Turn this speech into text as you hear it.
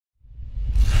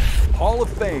Hall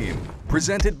of Fame,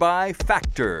 presented by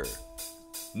Factor.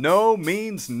 No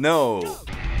means no.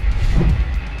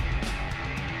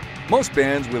 Most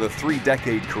bands with a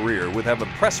 3-decade career would have a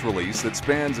press release that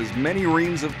spans as many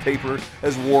reams of paper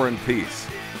as War and Peace.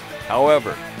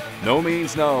 However,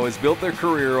 NoMeansNo has built their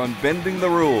career on bending the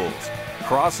rules,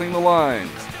 crossing the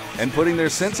lines, and putting their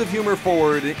sense of humor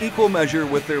forward in equal measure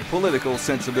with their political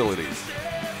sensibilities.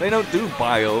 They don't do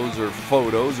bios or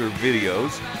photos or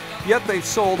videos, yet they've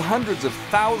sold hundreds of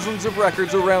thousands of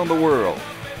records around the world.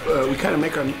 We kind of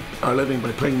make our living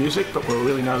by playing music, but we're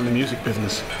really not in the music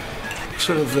business.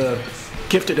 Sort of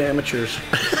gifted amateurs.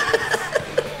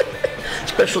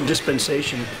 Special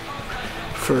dispensation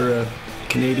for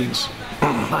Canadians.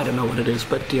 I don't know what it is,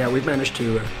 but yeah, we've managed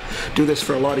to do this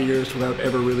for a lot of years without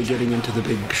ever really getting into the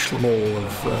big schmoll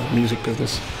of music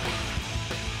business.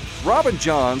 Rob and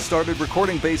John started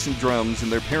recording bass and drums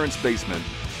in their parents' basement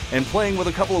and playing with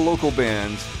a couple of local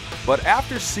bands, but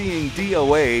after seeing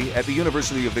DOA at the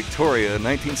University of Victoria in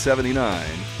 1979,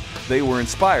 they were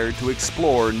inspired to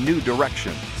explore new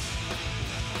directions.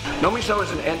 NoMeansNo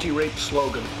is an anti-rape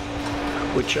slogan,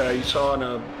 which I saw on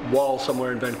a wall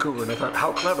somewhere in Vancouver, and I thought,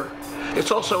 how clever.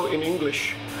 It's also in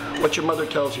English, what your mother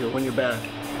tells you when you're bad.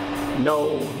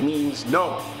 No means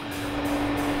no.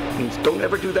 It means don't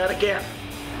ever do that again.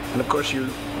 And of course you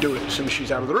do it as soon as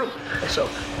she's out of the room. So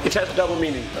it has a double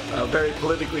meaning, a very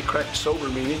politically correct, sober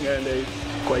meaning, and a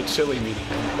quite silly meaning.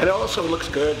 And it also looks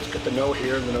good. It's got the no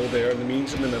here and the no there and the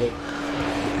means in the middle.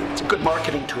 It's a good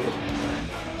marketing tool.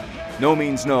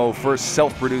 NoMeansNo first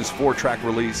self-produced 4-track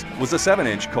release was a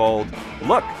 7-inch called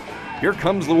Look, Here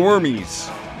Comes the Wormies.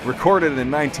 Recorded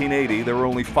in 1980, there were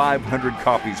only 500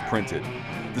 copies printed.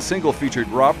 The single featured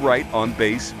Rob Wright on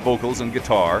bass, vocals, and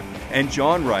guitar, and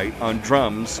John Wright on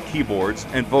drums, keyboards,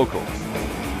 and vocals.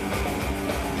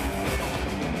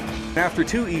 After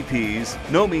 2 EPs,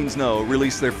 NoMeansNo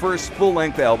released their first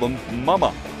full-length album,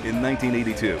 Mama, in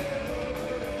 1982.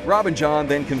 Rob and John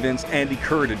then convinced Andy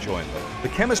Kerr to join them. The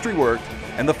chemistry worked,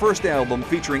 and the first album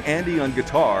featuring Andy on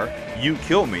guitar, You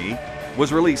Kill Me,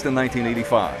 was released in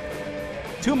 1985.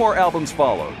 2 more albums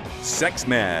followed, Sex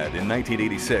Mad in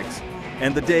 1986,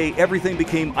 and The Day Everything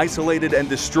Became Isolated and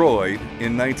Destroyed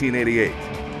in 1988.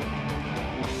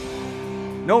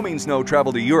 NoMeansNo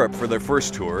traveled to Europe for their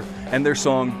first tour, and their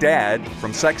song Dad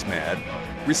from Sex Mad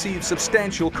received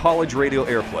substantial college radio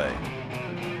airplay.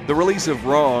 The release of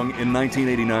Wrong in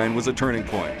 1989 was a turning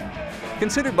point.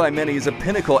 Considered by many as a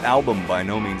pinnacle album by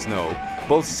NoMeansNo,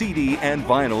 both CD and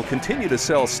vinyl continue to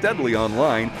sell steadily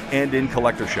online and in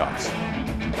collector shops.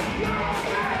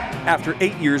 After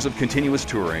 8 years of continuous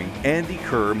touring, Andy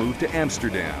Kerr moved to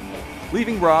Amsterdam,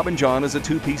 leaving Rob and John as a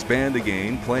 2-piece band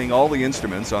again, playing all the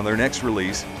instruments on their next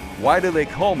release, Why Do They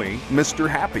Call Me Mr.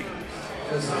 Happy?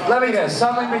 Let me guess,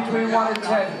 something between 1 and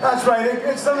 10. That's right,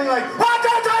 it's something like...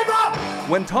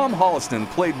 When Tom Holliston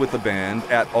played with the band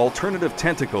at Alternative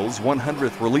Tentacle's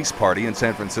 100th release party in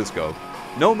San Francisco,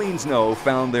 NoMeansNo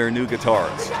found their new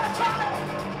guitarist.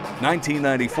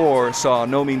 1994 saw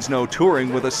NoMeansNo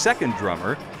touring with a second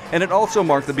drummer, and it also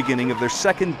marked the beginning of their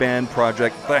second band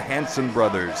project, the Hanson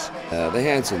Brothers. The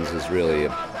Hansons is really,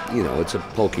 it's a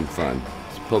poking fun.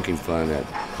 It's poking fun at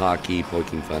hockey,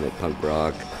 poking fun at punk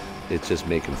rock. It's just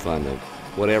making fun of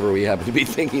whatever we happen to be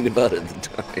thinking about at the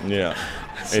time. Yeah,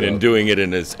 So, and in doing it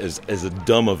in as a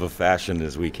dumb of a fashion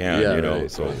as we can, yeah, you know.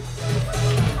 right, So. right.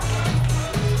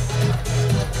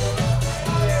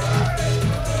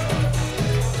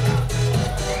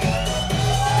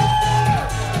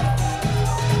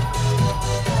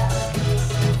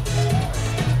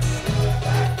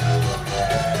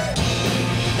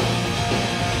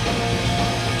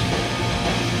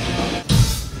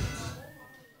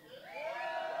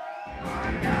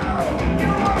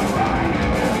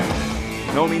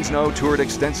 NoMeansNo toured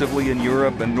extensively in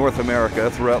Europe and North America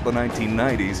throughout the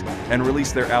 1990s and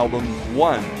released their album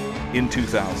One in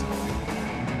 2000.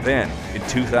 Then, in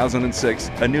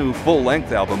 2006, a new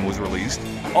full-length album was released.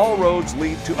 All Roads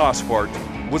Lead to Asphalt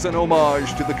was an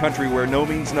homage to the country where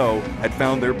NoMeansNo had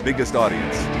found their biggest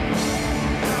audience.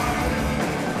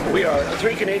 We are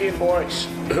 3 Canadian boys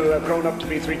who have grown up to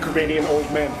be 3 Canadian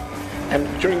old men. And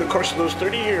during the course of those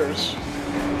 30 years,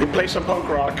 we play some punk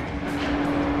rock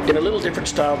in a little different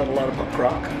style than a lot of punk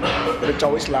rock, but it's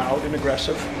always loud and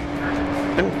aggressive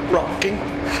and rocking.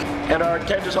 And our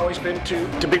intent has always been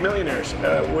to be millionaires.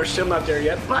 We're still not there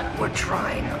yet, but we're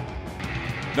trying.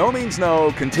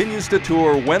 NoMeansNo continues to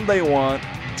tour when they want,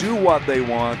 do what they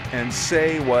want, and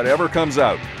say whatever comes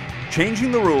out,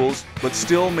 changing the rules but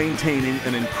still maintaining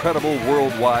an incredible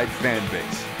worldwide fan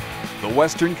base. The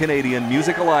Western Canadian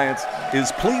Music Alliance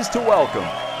is pleased to welcome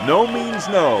No Means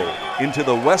No into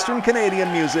the Western Canadian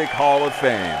Music Hall of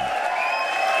Fame.